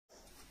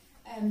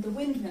the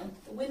windmill.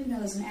 The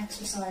windmill is an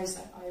exercise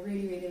that I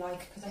really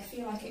like because I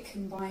feel like it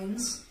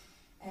combines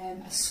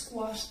a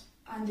squat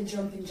and a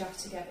jumping jack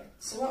together.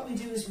 So what we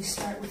do is we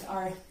start with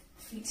our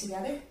feet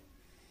together.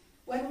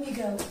 When we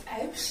go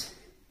out,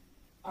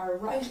 our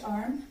right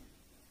arm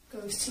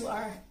goes to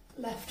our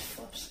left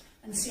foot.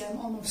 And see, I'm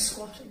almost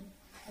squatting.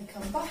 I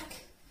come back,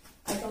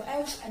 I go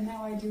out, and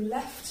now I do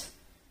left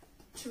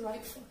to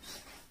right foot.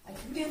 I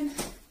come in,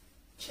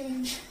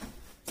 change,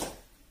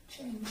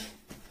 change,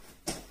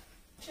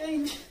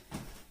 change,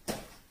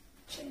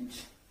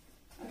 change.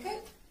 Okay,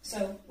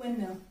 so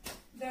windmill,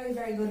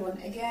 very good one.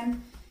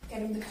 Again,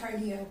 getting the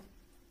cardio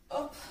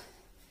up,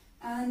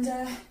 and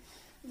a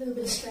little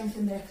bit of strength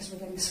in there because we're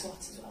getting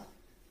squats as well.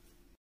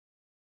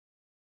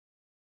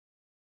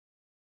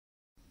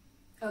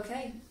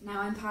 Okay,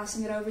 now I'm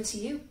passing it over to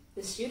you,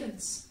 the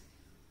students.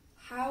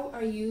 How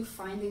are you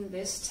finding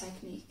this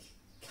technique?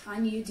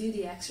 Can you do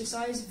the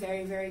exercise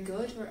very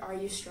good, or are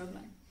you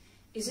struggling?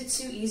 Is it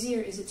too easy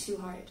or is it too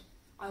hard?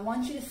 I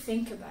want you to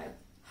think about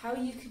how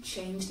you could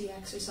change the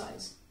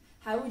exercise.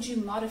 How would you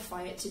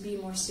modify it to be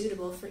more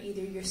suitable for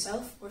either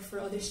yourself or for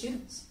other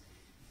students?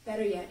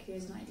 Better yet,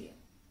 here's an idea.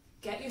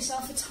 Get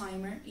yourself a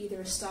timer,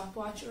 either a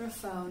stopwatch or a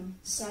phone,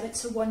 set it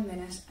to 1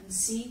 minute and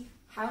see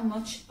how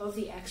much of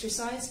the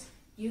exercise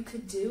you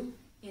could do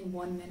in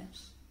 1 minute.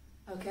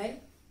 Okay?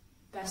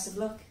 Best of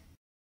luck.